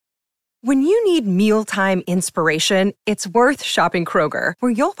When you need mealtime inspiration, it's worth shopping Kroger,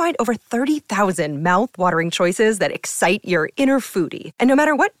 where you'll find over 30,000 mouth-watering choices that excite your inner foodie. And no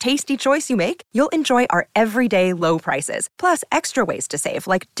matter what tasty choice you make, you'll enjoy our everyday low prices, plus extra ways to save,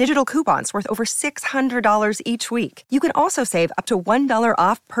 like digital coupons worth over $600 each week. You can also save up to $1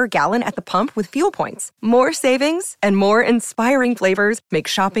 off per gallon at the pump with fuel points. More savings and more inspiring flavors make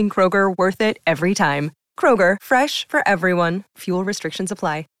shopping Kroger worth it every time. Kroger, fresh for everyone. Fuel restrictions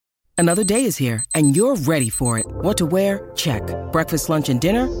apply. Another day is here, and you're ready for it. What to wear? Check. Breakfast, lunch, and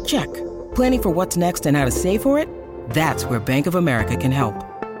dinner? Check. Planning for what's next and how to save for it? That's where Bank of America can help.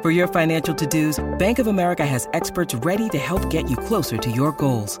 For your financial to-dos, Bank of America has experts ready to help get you closer to your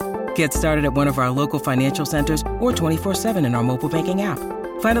goals. Get started at one of our local financial centers or 24/7 in our mobile banking app.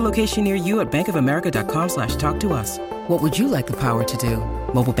 Find a location near you at bankofamerica.com/talktous. What would you like the power to do?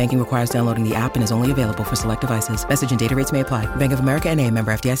 Mobile banking requires downloading the app and is only available for select devices. Message and data rates may apply. Bank of America N.A.,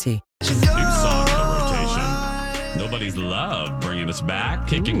 member FDIC. New song in the rotation. Nobody's Love bringing us back.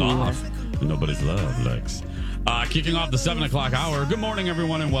 Kicking off. Nobody's Love, Lex. Kicking off the 7 o'clock hour. Good morning,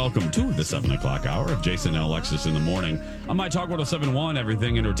 everyone, and welcome to the 7 o'clock hour of Jason and Alexis in the morning. On My Talk 107.1,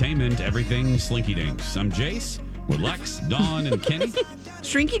 everything entertainment, everything slinky dinks. I'm Jace with Lex, Dawn, and Kenny.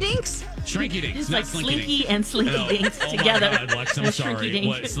 Shrinky Dinks? Shrinky Dinks. It's not like Slinky Slinky Dink. and Slinky Dinks together. Oh my God, Lex, I'm And sorry. Shrinky Dink.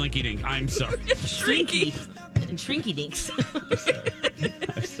 What? Slinky Dink. I'm sorry. Shrinky and Shrinky Dinks.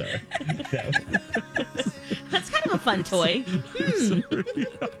 I'm sorry. That's kind of a fun toy.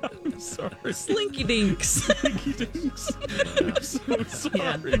 I'm sorry. Slinky Dinks. Slinky Dinks. I'm so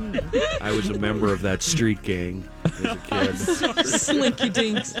sorry. I was a member of that street gang as a kid. Slinky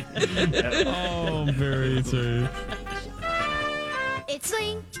Dinks. Oh, very true.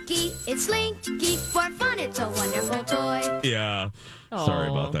 It's Slinky, for fun, it's a wonderful toy. Yeah. Sorry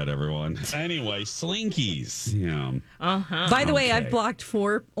about that, everyone. Anyway, Slinkies. Yeah. By the way, Okay. I've blocked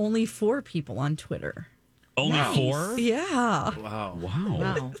only four people on Twitter. Only 4? Yeah. Wow.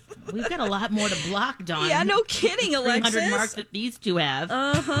 Wow. We've got a lot more to block, Dawn. Yeah, no kidding, 300 Alexis. mark that these two have.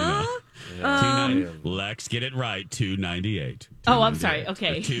 Lex, get it right. 298. Oh, I'm sorry.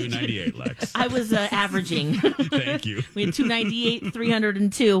 Okay. 298, Lex. I was averaging. Thank you. We had 298,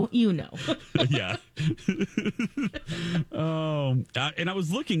 302. You know. Yeah. And I was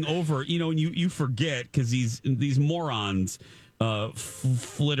looking over, and you forget because these morons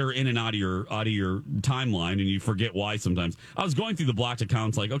flitter in and out of your timeline, and you forget why sometimes. I was going through the blocked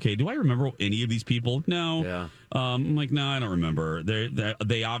accounts like, okay, do I remember any of these people? No. Yeah. I'm like, no, I don't remember.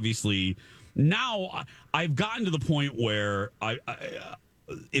 They obviously now I've gotten to the point where I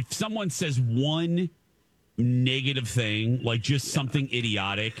if someone says one negative thing, like just something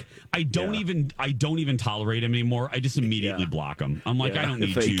idiotic, I don't even tolerate him anymore. I just immediately block him. I'm like, I don't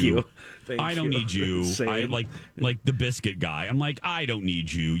need you. I don't need you. I like the biscuit guy. I'm like, I don't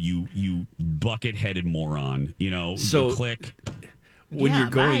need you. You bucket-headed moron. So click. When Yeah, you're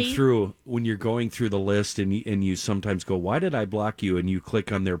going through the list and you sometimes go, why did I block you? And you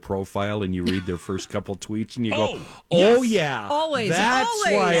click on their profile and you read their first couple tweets and you go, yes. yeah, Always, that's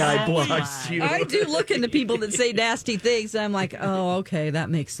always. why I Always. blocked you. I do look into people that say nasty things. And I'm like, oh, okay, that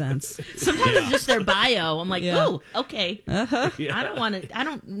makes sense. Sometimes it's just their bio. I'm like, Yeah. oh, okay. I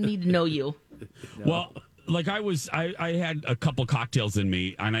don't need to know you. Well, like I had a couple cocktails in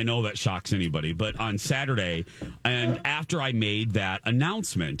me, and I know that shocks anybody, but on Saturday, and after I made that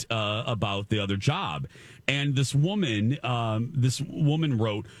announcement about the other job, and this woman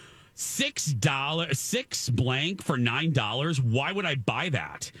wrote $6 blank for $9. Why would I buy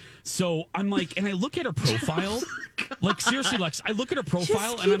that? So I'm like, and I look at her profile, like seriously, Lex, I look at her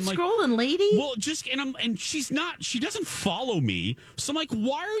profile Just and keep I'm like, scrolling, lady. well, and she doesn't follow me. So I'm like,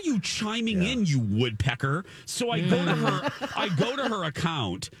 why are you chiming in, you woodpecker? So I go to her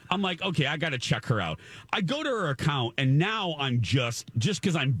account. I'm like, okay, I got to check her out. I go to her account, and now I'm just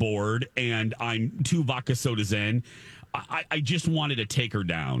because I'm bored and I'm 2 vodka sodas in, I just wanted to take her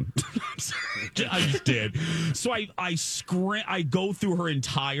down. I just did. So I go through her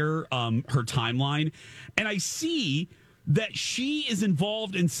entire her timeline, and I see that she is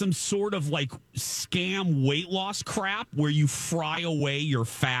involved in some sort of like scam weight loss crap where you fry away your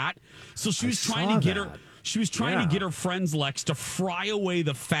fat. So she was trying to get her. She was trying to get her friends, Lex, to fry away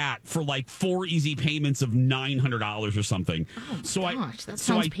the fat for like 4 easy payments of $900 or something. Oh, gosh, that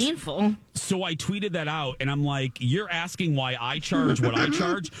sounds painful. So I tweeted that out, and I'm like, you're asking why I charge what I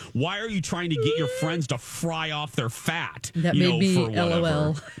charge? Why are you trying to get your friends to fry off their fat? That made me for whatever?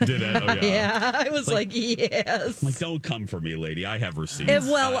 LOL. Did it? Oh, yeah. Yeah, I was like yes. Like, don't come for me, lady. I have receipts.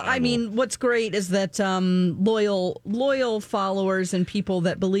 Well, I mean, what's great is that loyal followers and people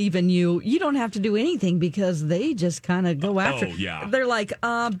that believe in you, you don't have to do anything because they just kind of go after. Oh, yeah. They're like,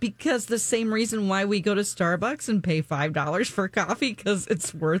 because the same reason why we go to Starbucks and pay $5 for coffee, because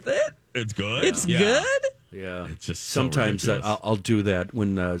it's worth it. It's good. It's Yeah. good. Yeah, It's just so sometimes ridiculous. I'll do that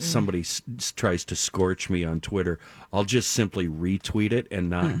when somebody tries to scorch me on Twitter. I'll just simply retweet it and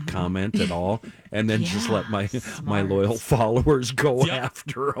not comment at all, and then just let my loyal followers go Yep.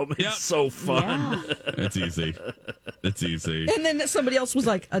 after them. It's Yep. so fun. Yeah. It's easy. It's easy. And then somebody else was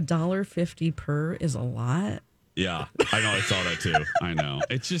like, $1.50 per is a lot. Yeah, I know. I saw that too. I know.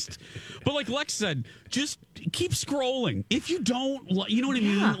 It's just, but like Lex said, just keep scrolling. If you don't, you know what I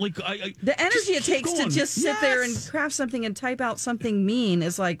mean? Like The energy just it keep takes going. to just sit there and Yes. craft something and type out something mean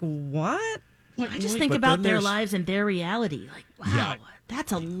is like, what? I just think but about then their there's- lives and their reality. Like, wow, Yeah.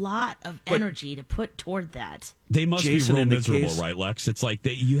 that's a lot of energy to put toward that. They must Jason, be real in the miserable, case- right, Lex? It's like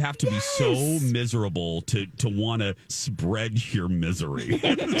you have to be so miserable to want to spread your misery.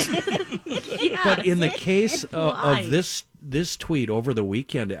 But in the case Why? of this tweet over the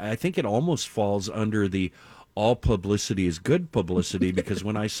weekend, I think it almost falls under the all publicity is good publicity, because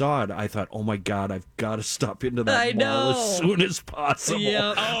when I saw it, I thought, oh my God, I've got to stop into that I mall know. as soon as possible.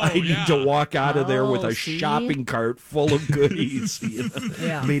 Yep. I Oh, need yeah. to walk out of there with Oh, a see? shopping cart full of goodies.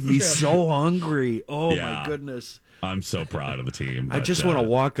 Yeah, Made me so hungry. Oh Yeah. my goodness. I'm so proud of the team. I but, just want to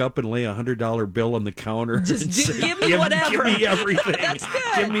walk up and lay $100 bill on the counter. Just and do- say, give me whatever." Give me everything. That's good.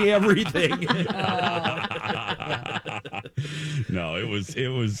 Give me everything. No, it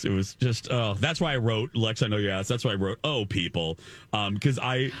was just. Oh, that's why I wrote Lex. I know you asked. That's why I wrote. Oh, people, because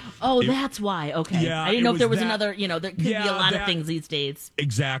Oh, that's why. Okay. Yeah, I didn't it know if was there was that- another, there could be Yeah, a lot that- of things these days.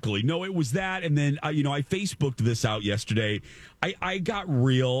 Exactly. No, it was that. And then, I Facebooked this out yesterday. I got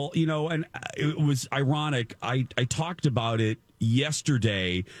real, and it was ironic. I talked about it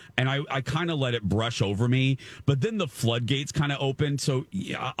yesterday and I kind of let it brush over me, but then the floodgates kind of opened. So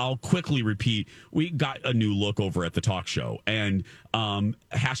yeah, I'll quickly repeat. We got a new look over at the talk show, and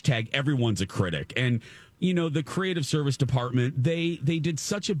hashtag everyone's a critic. And the creative service department, they did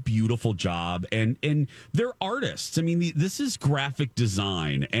such a beautiful job, and they're artists. I mean, this is graphic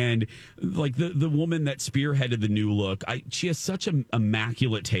design, and like the woman that spearheaded the new look, she has such an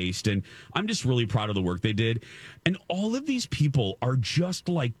immaculate taste, and I'm just really proud of the work they did. And all of these people are just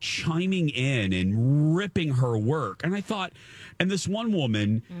like chiming in and ripping her work. And I thought, and this one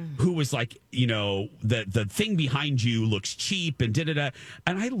woman who was like, the thing behind you looks cheap and da-da-da.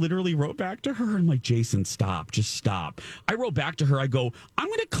 And I literally wrote back to her and like, Jason, stop, just stop. I wrote back to her. I go, I'm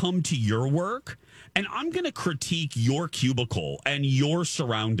going to come to your work and I'm going to critique your cubicle and your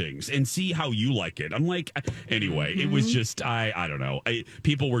surroundings and see how you like it. I'm like, anyway, it was just, I don't know.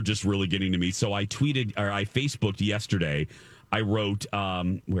 People were just really getting to me. So I tweeted, or I Facebooked yesterday. I wrote,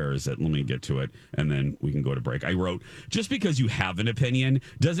 where is it? Let me get to it, and then we can go to break. I wrote, just because you have an opinion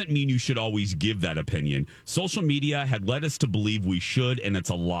doesn't mean you should always give that opinion. Social media had led us to believe we should, and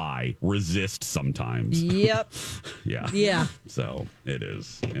it's a lie. Resist sometimes. Yep. Yeah. Yeah. So it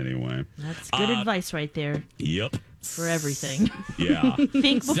is. Anyway. That's good advice right there Yep. for everything. Yeah.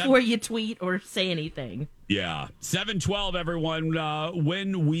 Think before you tweet or say anything. Yeah. 7:12, everyone.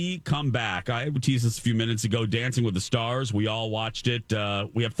 When we come back, I teased this a few minutes ago, Dancing with the Stars. We all watched it.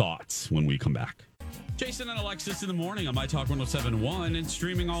 We have thoughts when we come back. Jason and Alexis in the morning on My Talk 107.1 and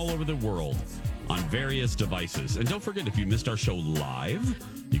streaming all over the world on various devices. And don't forget, if you missed our show live,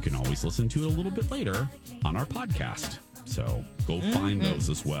 you can always listen to it a little bit later on our podcast. So go find those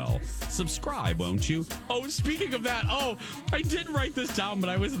as well. Subscribe, won't you? Oh, speaking of that, I did write this down, but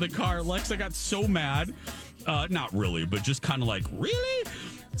I was in the car. Lex, I got so mad. Not really, but just kind of like, really?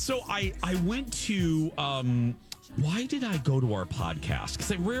 So I went to, why did I go to our podcast?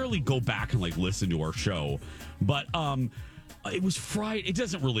 Because I rarely go back and like listen to our show. But it was Friday. It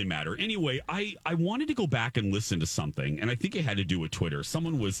doesn't really matter. Anyway, I wanted to go back and listen to something, and I think it had to do with Twitter.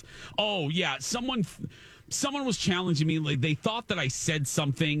 Someone was challenging me. Like, they thought that I said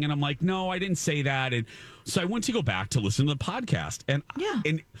something, and I'm like, no, I didn't say that. And so I went to go back to listen to the podcast. And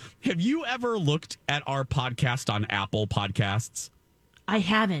and have you ever looked at our podcast on Apple Podcasts? I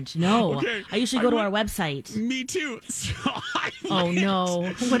haven't. No. Okay, I usually go to our website. Me too. So Oh,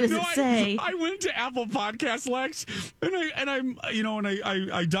 no. What does it say? I went to Apple Podcasts, Lex, and I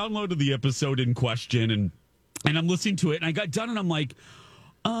downloaded the episode in question, and I'm listening to it, and I got done, and I'm like,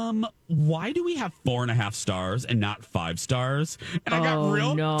 why do we have 4.5 stars and not 5 stars? And I got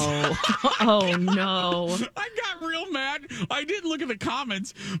real no. Oh, no. I got real mad. I didn't look at the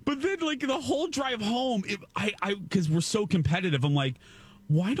comments, but then like the whole drive home, because we're so competitive, I'm like,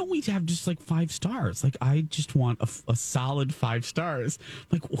 why don't we have just like 5 stars? Like, I just want a solid 5 stars.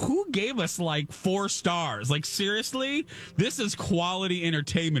 Like, who gave us like 4 stars? Like, seriously? This is quality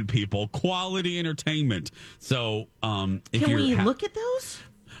entertainment, people. Quality entertainment. So, if Can you're we look at those?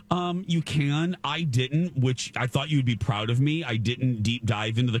 you can. I didn't, which I thought you'd be proud of me. I didn't deep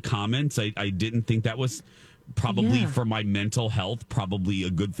dive into the comments. I didn't think that was probably for my mental health, probably a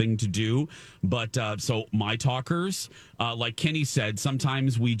good thing to do. But so my talkers, like Kenny said,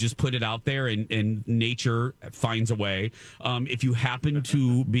 sometimes we just put it out there and nature finds a way. If you happen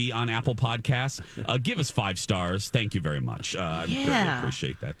to be on Apple Podcasts, give us 5 stars. Thank you very much. I really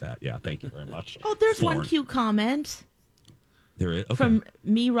appreciate that. Yeah, thank you very much. Oh, there's Lauren. one cute comment. There is. Okay. From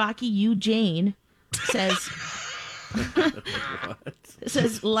me, Rocky, you, Jane, says... It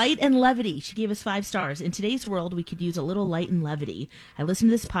says light and levity. She gave us 5 stars. In today's world, we could use a little light and levity. I listen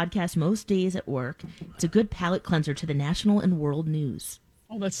to this podcast most days at work. It's a good palate cleanser to the national and world news.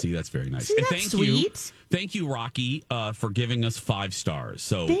 Oh, that's very nice. See, And that's sweet. Thank you, Rocky, for giving us 5 stars.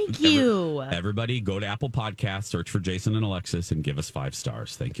 So Thank you. Everybody, go to Apple Podcasts, search for Jason and Alexis, and give us 5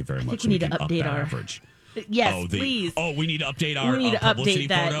 stars. Thank you very much. we need to can up update that our average. Yes, please. Oh, we need to update our We need to publicity update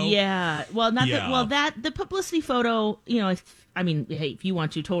that. photo. Yeah. Well, not Yeah. that. Well, the publicity photo. You know, I mean, hey, if you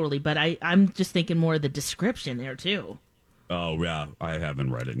want to, totally. But I'm just thinking more of the description there too. Oh yeah, I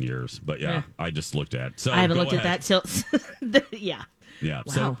haven't read it in years, but yeah. I just looked at. So I haven't go looked ahead. at that till. Yeah. Yeah.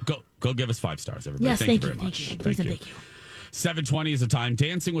 Wow. So go give us 5 stars, everybody. Yes. Thank you very Thank much. you. Please and thank you. 7:20 is the time.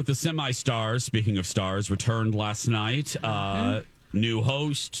 Dancing with the Semi-Stars, speaking of stars, returned last night. New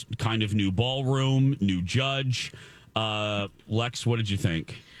host, kind of new ballroom, new judge. Lex, what did you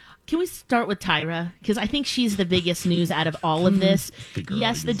think? Can we start with Tyra? Because I think she's the biggest news out of all of this.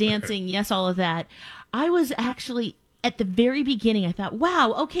 Yes, the dancing. Yes, all of that. I was actually... At the very beginning, I thought,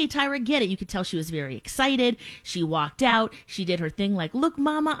 wow, okay, Tyra, get it. You could tell she was very excited. She walked out. She did her thing like, look,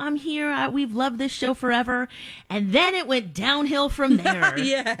 Mama, I'm here. We've loved this show forever. And then it went downhill from there.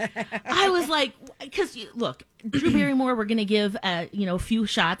 Yeah. I was like, because, look, Drew Barrymore, we're going to give, a few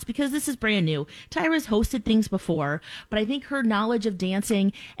shots because this is brand new. Tyra's hosted things before, but I think her knowledge of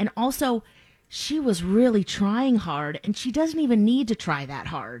dancing and also she was really trying hard, and she doesn't even need to try that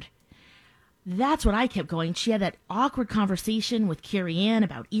hard. That's what I kept going. She had that awkward conversation with Carrie Ann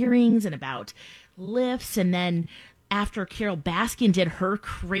about earrings and about lifts. And then after Carol Baskin did her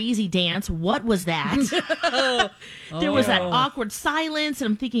crazy dance, what was that? There was that awkward silence. And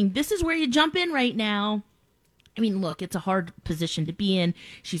I'm thinking, this is where you jump in right now. I mean, look, it's a hard position to be in.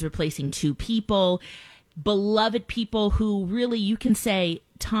 She's replacing 2 people, beloved people who really, you can say,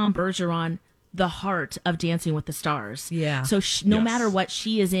 Tom Bergeron, the heart of Dancing with the Stars. Yeah. So no matter what,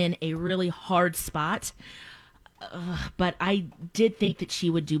 she is in a really hard spot. But I did think that she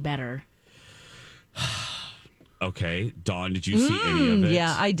would do better. Okay, Dawn, did you see any of it?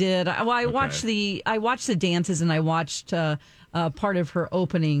 Yeah, I did. I watched the dances, and I watched part of her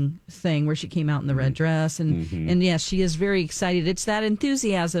opening thing where she came out in the red dress, and yes, she is very excited. It's that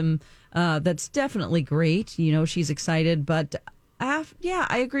enthusiasm that's definitely great. You know, she's excited, but. I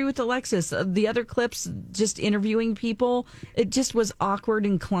agree with Alexis. The other clips, just interviewing people, it just was awkward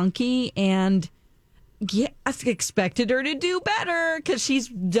and clunky. And yeah, I expected her to do better because she's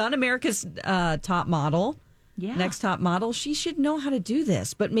done America's Top Model, Next Top Model. She should know how to do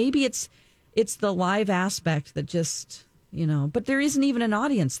this. But maybe it's the live aspect that just, But there isn't even an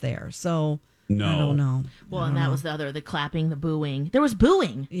audience there, so. No. I don't know. Well, and that was the clapping, the booing. There was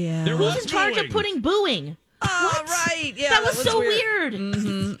booing. Yeah. There Who's was in charge of booing. putting booing? Oh, right. Yeah, that was so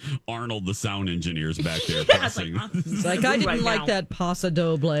weird. Arnold, the sound engineer's back there Yeah, it's like, pressing. It's like, I didn't right like now. that Paso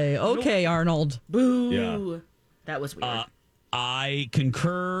Doble. Okay, Arnold. Boo. Yeah. That was weird. I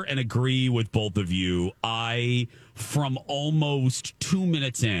concur and agree with both of you. From almost 2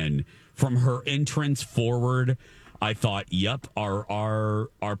 minutes in, from her entrance forward, I thought, yep, our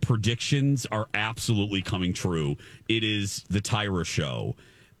predictions are absolutely coming true. It is the Tyra show.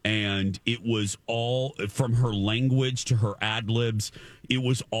 And it was all, from her language to her ad-libs, it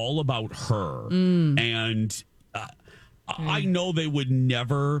was all about her. And I know they would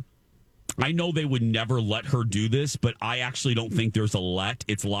never let her do this, but I actually don't think there's a let.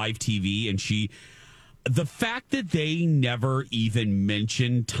 It's live TV, and the fact that they never even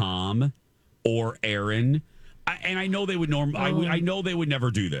mentioned Tom or Aaron, and I know they would I know they would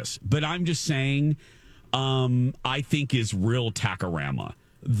never do this, but I'm just saying, I think is real Takarama.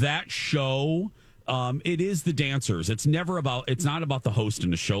 That show, it is the dancers. It's not about the host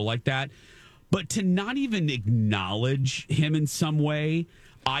in a show like that. But to not even acknowledge him in some way,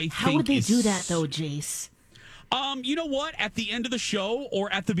 I think. How would they do that though, Jace? You know what? At the end of the show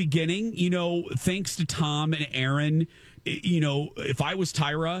or at the beginning, thanks to Tom and Aaron if I was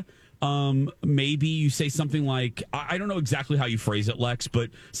Tyra, maybe you say something like, I don't know exactly how you phrase it, Lex, but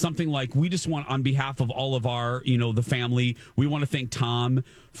something like, we just want, on behalf of all of our, the family, we want to thank Tom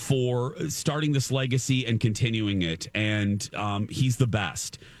for starting this legacy and continuing it. And he's the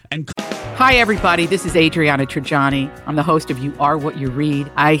best. And Hi, everybody. This is Adriana Trajani. I'm the host of You Are What You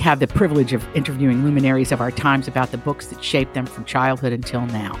Read. I have the privilege of interviewing luminaries of our times about the books that shaped them from childhood until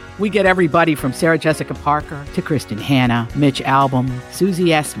now. We get everybody from Sarah Jessica Parker to Kristen Hanna, Mitch Albom, Susie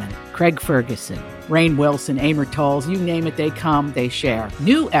Essman, Craig Ferguson, Rainn Wilson, Amor Tolls, you name it, they come, they share.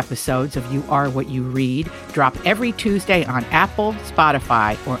 New episodes of You Are What You Read drop every Tuesday on Apple,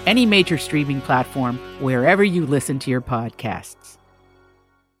 Spotify, or any major streaming platform wherever you listen to your podcasts.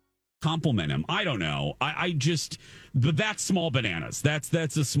 Compliment him. I don't know. But that's small bananas.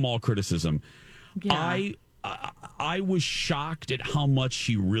 That's a small criticism. Yeah. I was shocked at how much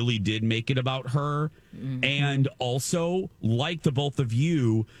she really did make it about her. Mm-hmm. And also, like the both of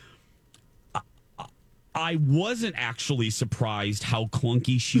you, I wasn't actually surprised how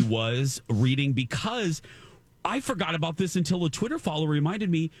clunky she was reading, because I forgot about this until a Twitter follower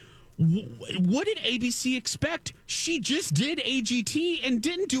reminded me. What did ABC expect? She just did AGT and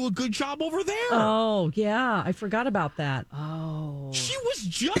didn't do a good job over there. Oh, yeah. I forgot about that. Oh. She was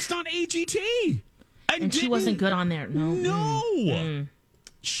just on AGT. And she wasn't good on there. No. Mm.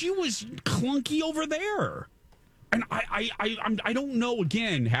 She was clunky over there. And I don't know,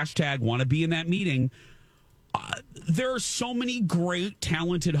 again, hashtag want to be in that meeting. There are so many great,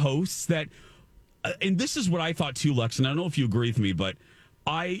 talented hosts that, and this is what I thought too, Lex, and I don't know if you agree with me, but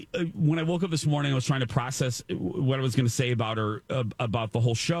when I woke up this morning, I was trying to process what I was going to say about her, about the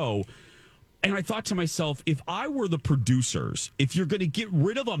whole show. And I thought to myself, if I were the producers, if you're going to get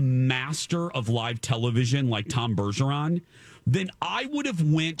rid of a master of live television like Tom Bergeron, then I would have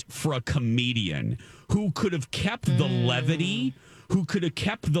went for a comedian who could have kept the levity,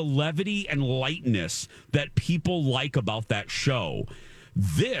 and lightness that people like about that show.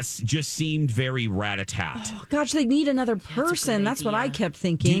 This just seemed very rat-a-tat. Oh, gosh, they need another person. That's what I kept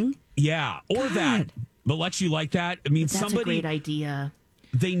thinking. Or that. But Lex, you like that? I mean, that's a great idea.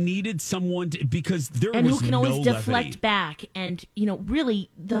 They needed someone because there and was who can always no deflect levity. back. And really,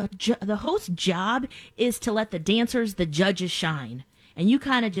 the host's job is to let the dancers, the judges, shine. And you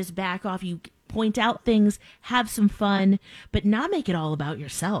kind of just back off. You point out things, have some fun, but not make it all about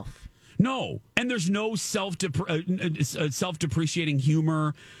yourself. No, and there's no self-depreciating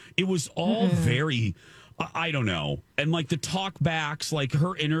humor. It was all very, I don't know. And like the talkbacks, like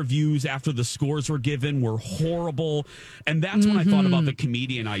her interviews after the scores were given were horrible. And that's when I thought about the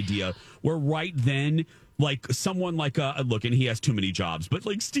comedian idea, where right then, like someone like, look, and he has too many jobs, but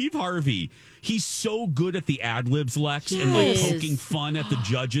like Steve Harvey, he's so good at the ad-libs, Lex, and like poking fun at the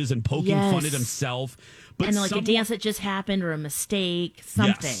judges and poking fun at himself. But and like a dance that just happened or a mistake,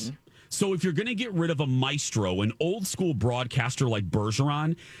 something. Yes. So if you're going to get rid of a maestro, an old school broadcaster like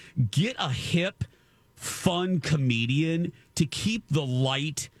Bergeron, get a hip, fun comedian to keep the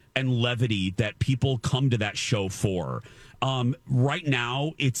light and levity that people come to that show for. Right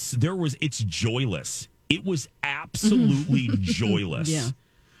now, it's joyless. It was absolutely joyless. Yeah.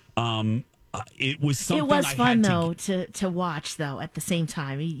 It was something. It was fun though to watch though. At the same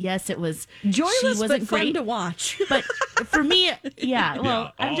time, yes, it was joyless, but fun to watch. But for me, yeah.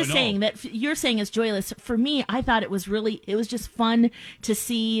 Well, Yeah. I'm just saying that you're saying it's joyless. For me, I thought it was just fun to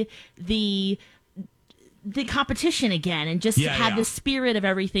see the competition again and just have the spirit of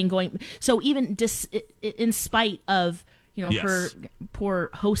everything going. So even in spite of her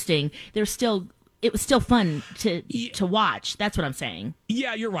poor hosting, it was still fun to watch. That's what I'm saying.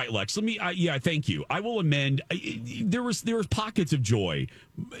 Yeah, you're right, Lex. Let me. Thank you. I will amend. There was pockets of joy,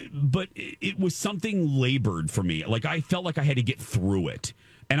 but it was something labored for me. Like I felt like I had to get through it,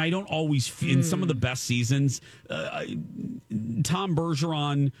 and I don't always. In some of the best seasons, Tom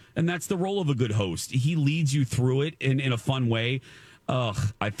Bergeron, and that's the role of a good host. He leads you through it in a fun way.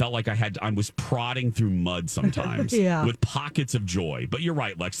 I felt like I was prodding through mud sometimes with pockets of joy. But you're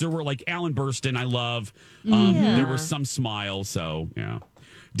right, Lex. There were like Alan Burstyn, I love. There were some smiles. So, yeah.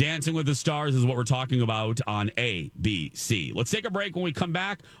 Dancing with the Stars is what we're talking about on ABC. Let's take a break. When we come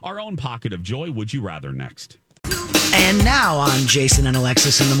back, our own pocket of joy. Would you rather next? And now on Jason and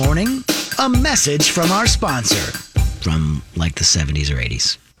Alexis in the Morning, a message from our sponsor from like the 70s or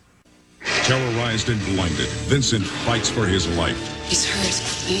 80s. Terrorized and blinded, Vincent fights for his life. He's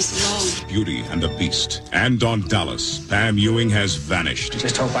hurt, and he's alone. Beauty and the Beast. And on Dallas, Pam Ewing has vanished.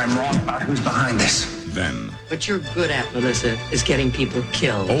 Just hope I'm wrong about who's behind this. then. What you're good at, Melissa, is getting people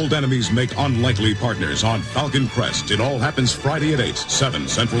killed. Old enemies make unlikely partners on Falcon Crest. It all happens Friday at 8, 7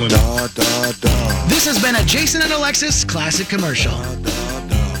 Central and... This has been a Jason and Alexis classic commercial.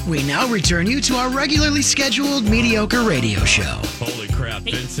 We now return you to our regularly scheduled mediocre radio show. Holy crap,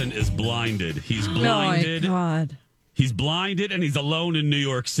 Vincent is blinded. He's Oh, my blinded. God. He's blinded and he's alone in New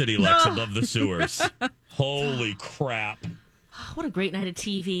York City, Lex, above the sewers. Holy crap. What a great night of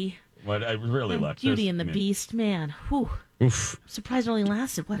TV. What I really And Lex. Beauty and the Beast, man. Whew. Oof. Surprised it only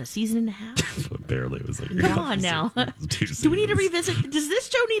lasted, what, a season and a half? Barely. It was like... Come on now. Do we need to revisit? Does this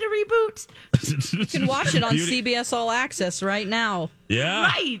show need a reboot? You can watch it on Beauty- CBS All Access right now. Yeah.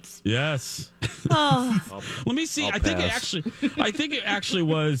 Right. Yes. Oh. Let me see. I'll I think it actually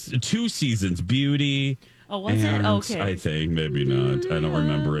was 2 seasons. Beauty. Oh, was it? and Okay. I think maybe not. I don't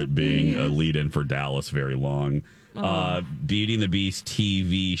remember it being a lead-in for Dallas very long. Beauty and the Beast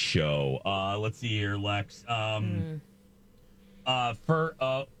TV show. Let's see here, Lex.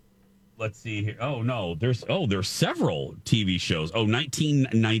 Let's see here. Oh no, there's several TV shows.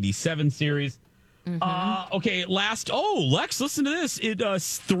 1997 series. Okay, Lex, listen to this. It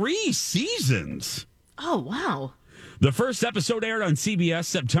 3 seasons. Oh, wow. The first episode aired on CBS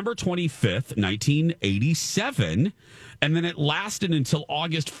September 25th, 1987, and then it lasted until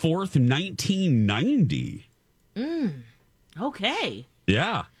August 4th, 1990. Okay.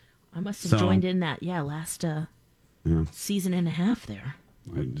 Yeah. I must have joined in that, last season and a half there.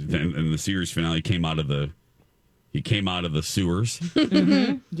 And the series finale came out of the sewers.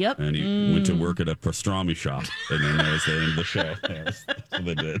 Yep. And he went to work at a pastrami shop. And then that was the end of the show. That's what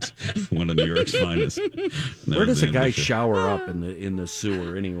they did. One of New York's finest. Where does a guy shower up in the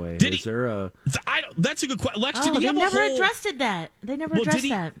sewer anyway? That's a good question. Lex, Oh, did he they have never a whole... addressed that. They never Well, addressed did he-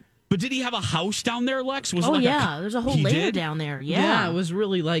 that. But did he have a house down there, Lex? Was it Oh, like yeah. There's a whole He layer did? down there. Yeah. It was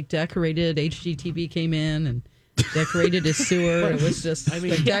really like decorated. HGTV came in and decorated his sewer. It was just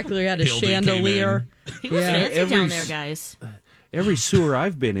spectacular. He had a Building came chandelier. He was fancy down there, guys. Every sewer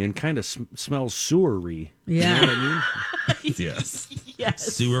I've been in kind of smells sewery. Yeah. You know what I mean? Yes. Yes.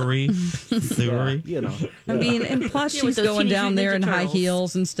 Sewery. Sewery. You know. I mean, and plus Yeah, with she's those going Teenage down there in Mutant high Turtles.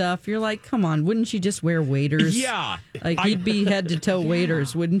 heels and stuff. You're like, come on, wouldn't you just wear waders? Yeah. Like you'd be head to toe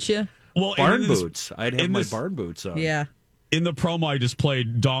waders, wouldn't you? Well, Barn in this- boots. I'd have in my this- barn boots on. Yeah. In the promo I just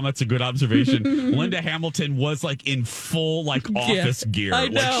played, Dawn, that's a good observation. Linda Hamilton was like in full office gear. I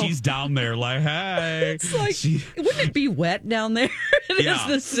know. Like she's down there like, hey. It's like, wouldn't it be wet down there? It Yeah. is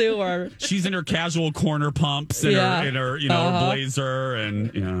the sewer. She's in her casual corner pumps and Yeah. her her blazer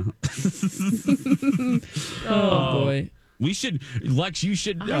and Oh, boy. We should, Lex, you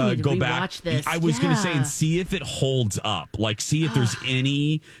should I need to go back. rewatch this. I was going to say, Yeah. and see if it holds up. Like, see if there's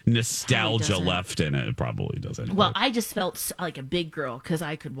any nostalgia doesn't. left in it. It probably doesn't. Well, I just felt like a big girl because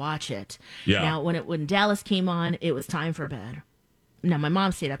I could watch it. Yeah. Now, when Dallas came on, it was time for bed. Now, my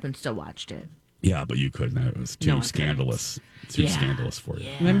mom stayed up and still watched it. Yeah, but you couldn't. It was too No, I couldn't. scandalous. Too Yeah. scandalous for you.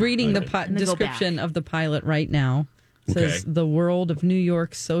 Yeah. I'm reading the Okay. pi- I'm gonna go description back. of the pilot right now. It says Okay. the world of New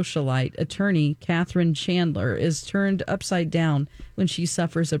York socialite attorney Katherine Chandler is turned upside down when she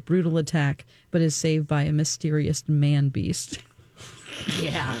suffers a brutal attack, but is saved by a mysterious man beast.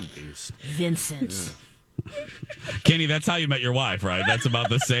 Yeah. Vincent. Kenny, that's how you met your wife, right? That's about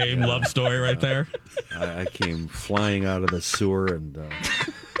the same love story right there. I came flying out of the sewer and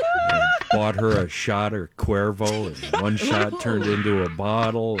bought her a shot of Cuervo, and one shot turned into a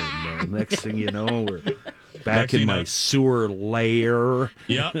bottle, and next thing you know, we're back Next thing in you my know- sewer lair.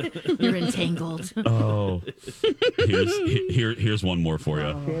 Yep. You're entangled. Oh. Here's one more for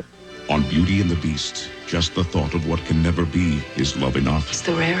you. On Beauty and the Beast, just the thought of what can never be is love enough. It's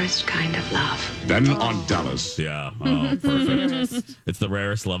the rarest kind of love. Then on Dallas, Yeah. Oh, perfect. It's the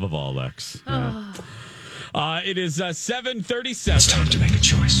rarest love of all, Lex. Yeah. It is 7:37. It's time to make a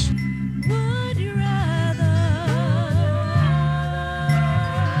choice.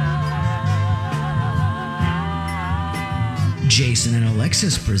 Jason and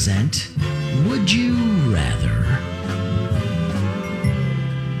Alexis present Would You Rather?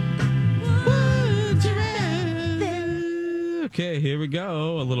 Okay, here we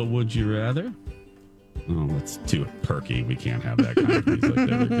go. A little would you rather. Oh, that's too perky. We can't have that kind of music.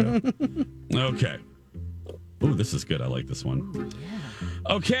 There we go. Okay. Ooh, this is good. I like this one.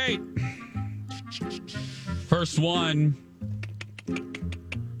 Okay. First one.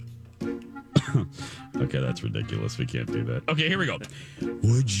 Okay, that's ridiculous. We can't do that. Okay, here we go.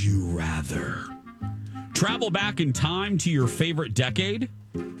 Would you rather travel back in time to your favorite decade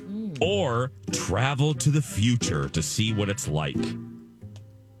or travel to the future to see what it's like?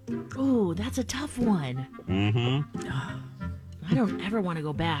 Ooh, that's a tough one. Mm-hmm. I don't ever want to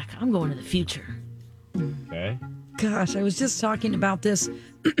go back. I'm going to the future. Okay. Gosh, I was just talking about this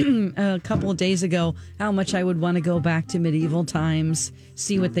a couple of days ago, how much I would want to go back to medieval times,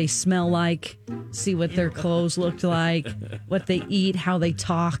 see what they smell like, see what their clothes looked like, what they eat, how they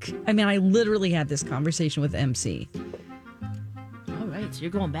talk. I mean, I literally had this conversation with MC. All right, so you're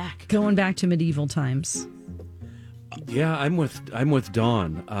going back. Going back to medieval times. Yeah, I'm with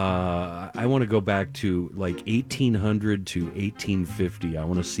Dawn. I want to go back to like 1800 to 1850. I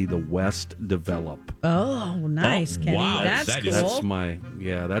want to see the West develop. Oh, nice, Kenny. wow. That's cool.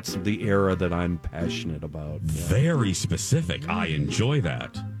 That's the era that I'm passionate about. Yeah. Very specific. I enjoy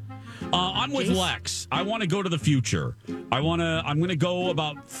that. I'm with Lex. I want to go to the future. I'm going to go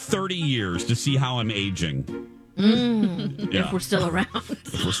about 30 years to see how I'm aging. If we're still around.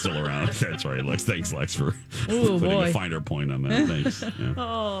 If we're still around. That's right, Lex. Thanks, Lex, for Ooh, putting boy. a finer point on that. Thanks.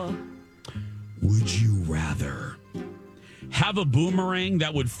 Yeah. Would you rather have a boomerang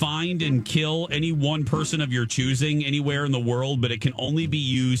that would find and kill any one person of your choosing anywhere in the world, but it can only be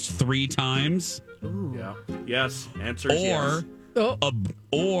used 3 times? Yeah. Yes. Answer is yes.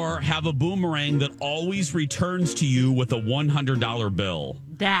 Or have a boomerang that always returns to you with a $100 bill.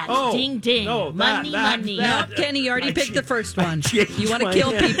 That ding ding. No, money. No, Kenny, you already picked the first one. You want to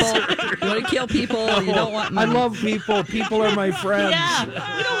kill people. You want to kill people. You don't want I money. love people. People are my friends. Yeah,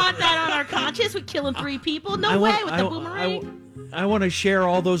 we don't want that on our conscience. We're killing 3 people. No way with the boomerang. I want to share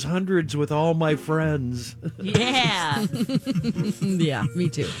all those hundreds with all my friends. Yeah. Yeah, me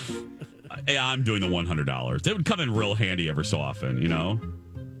too. Yeah, I'm doing the $100. It would come in real handy every so often, you know?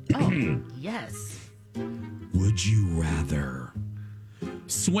 Oh, yes. Would you rather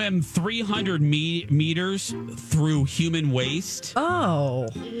swim 300 meters through human waste Oh.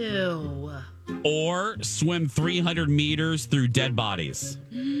 Ew. or swim 300 meters through dead bodies?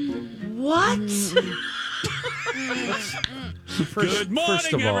 What? Good morning,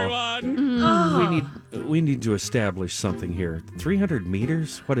 first of all, everyone. we need to establish something here. 300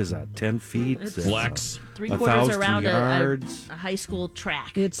 meters? What is that? 10 feet? Flex. 3/4 1,000 around yards. a high school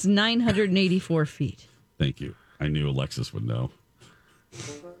track. It's 984 feet. Thank you. I knew Alexis would know.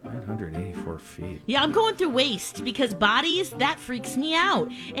 984 feet. Yeah, I'm going through waste because bodies, that freaks me out.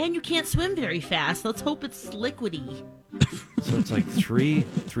 And you can't swim very fast. Let's hope it's liquidy. So it's like three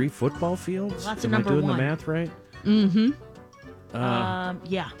football fields? Lots of Am I number doing one. the math right? Mm-hmm.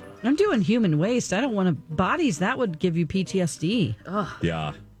 Yeah. I'm doing human waste. I don't want to bodies. That would give you PTSD.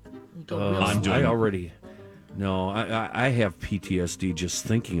 Yeah. I'm doing. I have PTSD just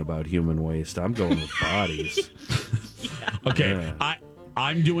thinking about human waste. I'm going with bodies. Okay. Yeah.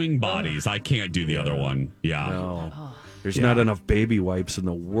 I'm doing bodies. I can't do the other one. Yeah. No. There's not enough baby wipes in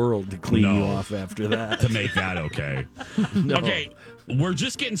the world to clean you off after that. To make that okay. No. Okay. We're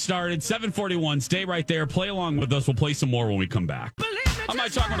just getting started. 7:41. Stay right there. Play along with us. We'll play some more when we come back. On My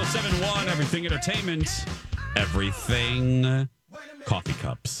Talk 107.1, Everything Entertainment, Everything Coffee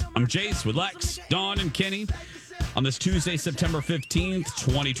Cups. I'm Jace with Lex, Dawn, and Kenny on this Tuesday, September 15th,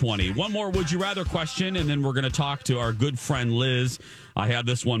 2020. One more Would You Rather question, and then we're going to talk to our good friend Liz. I have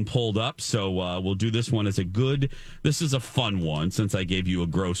this one pulled up, so we'll do this one as this is a fun one since I gave you a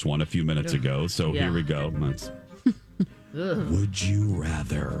gross one a few minutes ago. So Here we go. Would you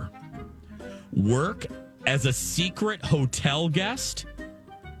rather work as a secret hotel guest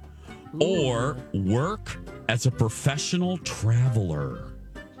or work as a professional traveler?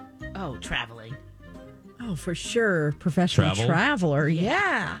 Oh, traveling. Oh, for sure. Professional traveler.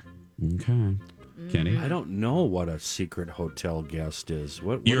 Yeah. Okay. Kenny? I don't know what a secret hotel guest is.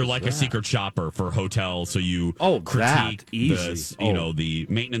 What You're is like that? a secret shopper for hotels, so you critique the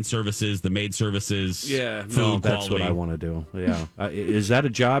maintenance services, the maid services, food that's quality. what I want to do. Yeah. Is that a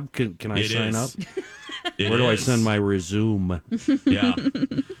job? Can I sign up? Where do I send my resume? Yeah.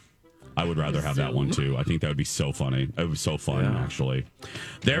 I would rather have that one too. I think that would be so funny. It was so fun, actually.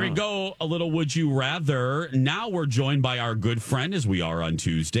 There we go. A little Would You Rather. Now we're joined by our good friend, as we are on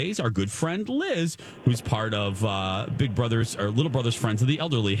Tuesdays, our good friend Liz, who's part of Big Brothers or Little Brothers Friends of the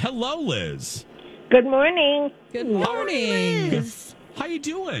Elderly. Hello, Liz. Good morning. Good morning. Liz. How you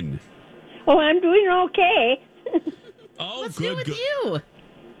doing? Oh, I'm doing okay. Oh, What's good. new with good. you?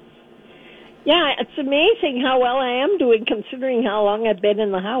 Yeah, it's amazing how well I am doing considering how long I've been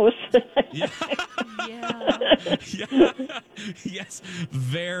in the house. Yeah. Yes,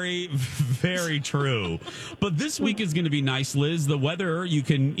 very, very true. But this week is going to be nice, Liz. The weather, you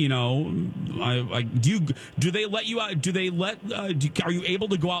can, do they let you out? Are you able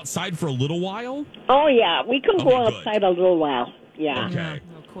to go outside for a little while? Oh, yeah, we can go good. outside a little while. Yeah. Okay.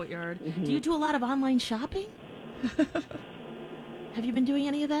 Little courtyard. Do you do a lot of online shopping? Have you been doing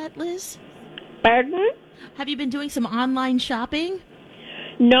any of that, Liz? Pardon? Have you been doing some online shopping?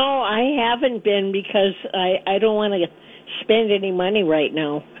 No, I haven't been because I don't want to spend any money right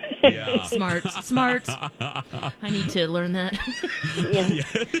now. Yeah. Smart. I need to learn that.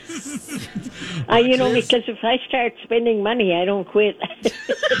 Because if I start spending money, I don't quit.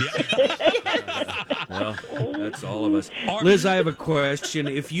 Well, that's all of us. Liz, I have a question.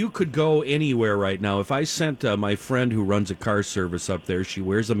 If you could go anywhere right now, if I sent my friend who runs a car service up there, she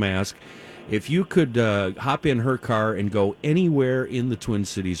wears a mask. If you could hop in her car and go anywhere in the Twin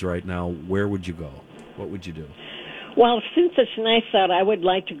Cities right now, where would you go? What would you do? Well, since it's nice out, I would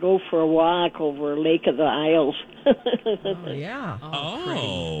like to go for a walk over Lake of the Isles. Oh, yeah.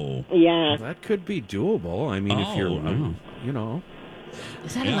 Oh. Yeah. Well, that could be doable. I mean, if you're,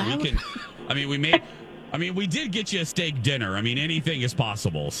 Is that allowed? We did get you a steak dinner. I mean, anything is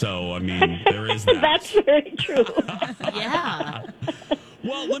possible. So, I mean, there is that. That's very true. Yeah.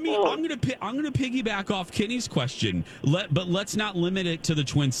 Well, I'm gonna piggyback off Kenny's question. But let's not limit it to the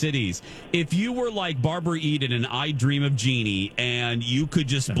Twin Cities. If you were like Barbara Eden and I Dream of Jeannie, and you could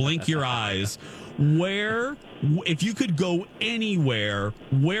just blink your eyes, if you could go anywhere,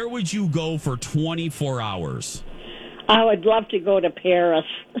 where would you go for 24 hours? I would love to go to Paris.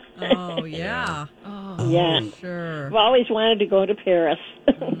 Oh, yeah. Yeah. Sure. I've always wanted to go to Paris.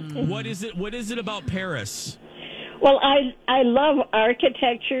 What is it about Paris? Well, I love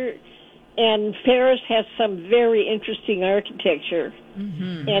architecture, and Paris has some very interesting architecture.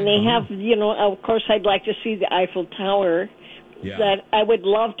 Mm-hmm. And they have, of course, I'd like to see the Eiffel Tower. Yeah. That I would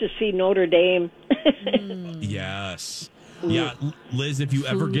love to see Notre Dame. Yes. Yeah, Liz, if you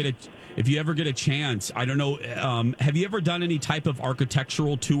ever get a chance, I don't know, have you ever done any type of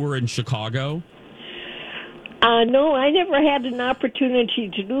architectural tour in Chicago? No, I never had an opportunity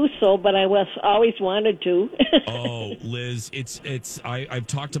to do so, but I always wanted to. Oh, Liz, I've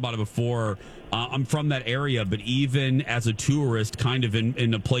talked about it before. I'm from that area, but even as a tourist, kind of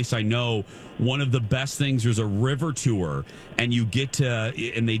in a place I know, one of the best things, there's a river tour, and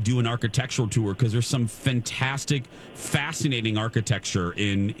they do an architectural tour because there's some fantastic, fascinating architecture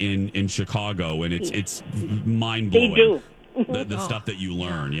in Chicago, and it's mind blowing. They do. The stuff that you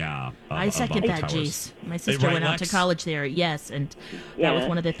learn, yeah. I second that, Jace. My sister went out to college there, yes, and that was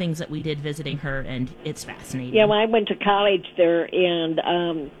one of the things that we did visiting her, and it's fascinating. Yeah, well, I went to college there,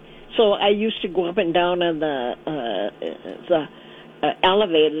 and so I used to go up and down on the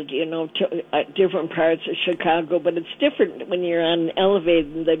elevated, to different parts of Chicago, but it's different when you're on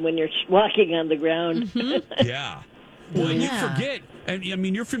elevated than when you're walking on the ground. Mm-hmm. Yeah. Well, and you forget, and I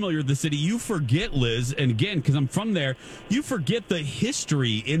mean, you're familiar with the city. You forget, Liz, and again, because I'm from there, you forget the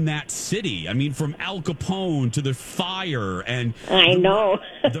history in that city. I mean, from Al Capone to the fire and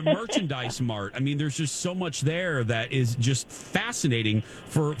the merchandise mart. I mean, there's just so much there that is just fascinating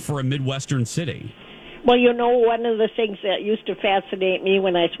for a Midwestern city. Well, one of the things that used to fascinate me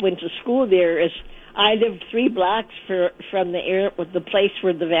when I went to school there is I lived 3 blocks from the place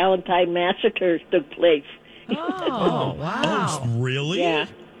where the Valentine Massacre took place. Oh, wow. Oh, really? Yeah.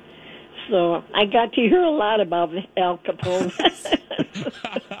 So I got to hear a lot about Al Capone.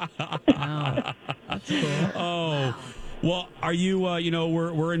 Wow. That's cool. Oh, well, are you,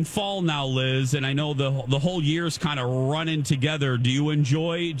 we're in fall now, Liz, and I know the whole year's kind of running together. Do you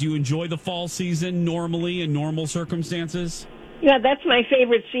enjoy the fall season normally in normal circumstances? Yeah, that's my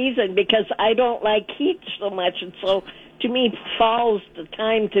favorite season because I don't like heat so much, and so to me, fall's the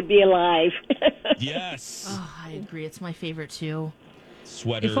time to be alive. Yes. Oh, I agree. It's my favorite too.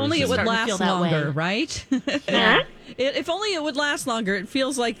 Sweaters. If only it would last longer, right? Yeah. If only it would last longer. It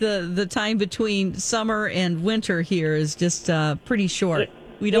feels like the time between summer and winter here is just pretty short.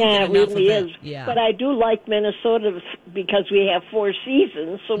 We don't get enough it really of it. is. Yeah. But I do like Minnesota because we have 4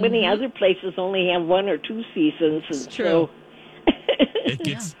 seasons. So many other places only have 1 or 2 seasons. It's true. So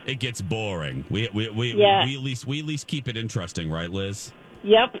it gets boring. We at least keep it interesting, right, Liz?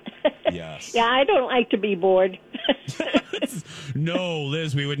 Yep. Yes. Yeah, I don't like to be bored. No,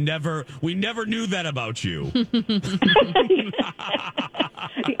 Liz, we never knew that about you.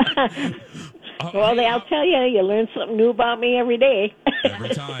 Well, I'll tell you, you learn something new about me every day. Every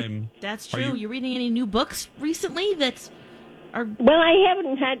time. That's true. You reading any new books recently that are... Well, I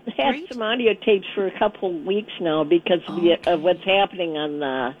haven't had some audio tapes for a couple of weeks now because of what's happening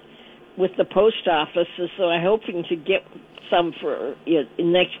with the post office. So I'm hoping to get some for the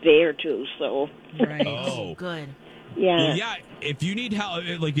next day or two. So right. Oh, good. Yeah. Well, yeah. If you need help,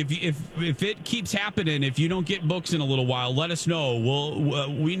 like if it keeps happening, if you don't get books in a little while, let us know.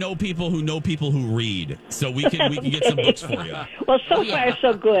 We know people who read, so we can get some books for you. Well, so far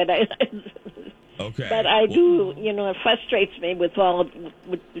so good. Okay. But I do, it frustrates me with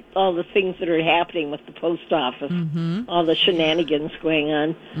all the things that are happening with the post office, all the shenanigans going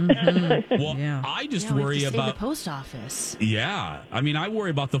on. Well, I just worry about the post office. Yeah, I mean, I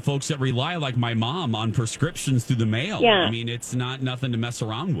worry about the folks that rely, like my mom, on prescriptions through the mail. Yeah. I mean, it's nothing to mess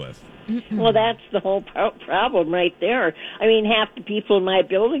around with. Well, that's the whole problem right there. I mean, half the people in my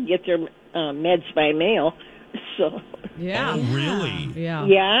building get their meds by mail. So Yeah. Oh, really?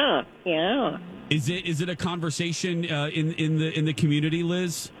 Yeah. Yeah. Is it a conversation in the community,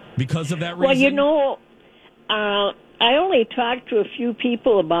 Liz? Because of that reason? Well, you know, I only talked to a few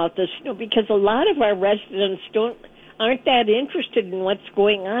people about this, because a lot of our residents aren't that interested in what's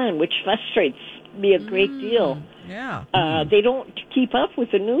going on, which frustrates me a great deal. Yeah. They don't keep up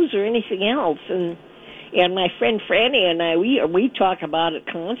with the news or anything else, and my friend Franny and I, we talk about it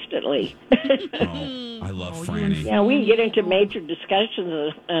constantly. I love Franny. Yeah, we get into major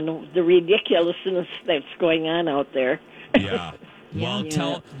discussions on the ridiculousness that's going on out there. Yeah. Well,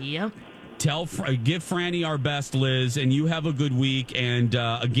 give Franny our best, Liz, and you have a good week. And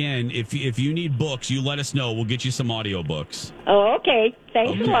again, if you need books, you let us know. We'll get you some audiobooks. Oh, okay.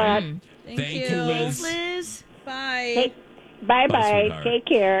 Thanks a lot. Thank you, Liz. Thanks, Liz. Bye. Hey, bye-bye. sweetheart. Take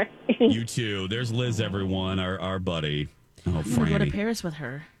care. You too. There's Liz, everyone, our buddy. Oh, I'm gonna go to Franny. Paris with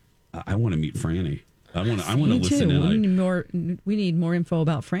her. I want to meet Franny. I want to Me listen too. in. We need more info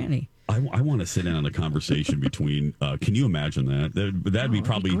about Franny. I want to sit in on the conversation between. Can you imagine that? That'd be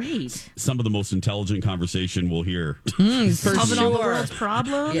probably great. some of the most intelligent conversation we'll hear. For Solving all the sure. world's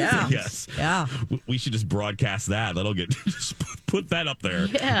problems. Yeah. Yes. Yeah. We should just broadcast that. That'll get just put that up there.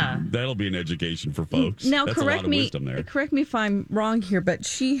 Yeah. That'll be an education for folks. Now, That's a lot of wisdom there. correct me if I'm wrong here, but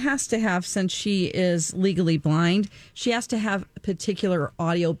she has to have, since she is legally blind, she has to have particular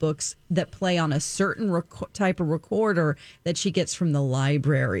audiobooks that play on a certain type of recorder that she gets from the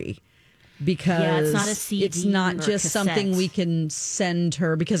library. Because it's not a CD it's not or just something cassette. we can send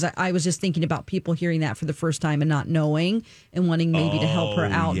her, because I was just thinking about people hearing that for the first time and not knowing and wanting maybe to help her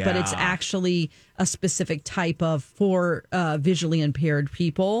out. But it's yeah. actually a specific type of for visually impaired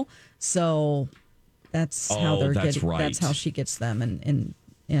people. So that's how they're that's getting. right. That's how she gets them and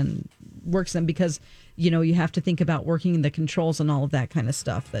works them, because you have to think about working the controls and all of that kind of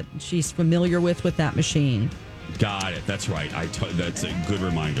stuff that she's familiar with that machine. Got it. That's right. That's a good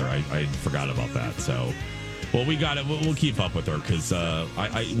reminder. I forgot about that. So, well, we got it. We'll keep up with her because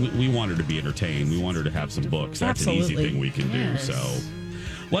we want her to be entertained. We want her to have some books. That's an easy thing we can do. So,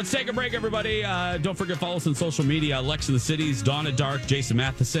 let's take a break, everybody. Don't forget to follow us on social media. Lex in the Cities, Donna Dark, Jason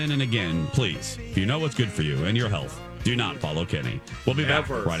Matheson. And again, please, if you know what's good for you and your health, do not follow Kenny. We'll be back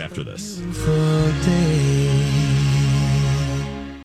right after this.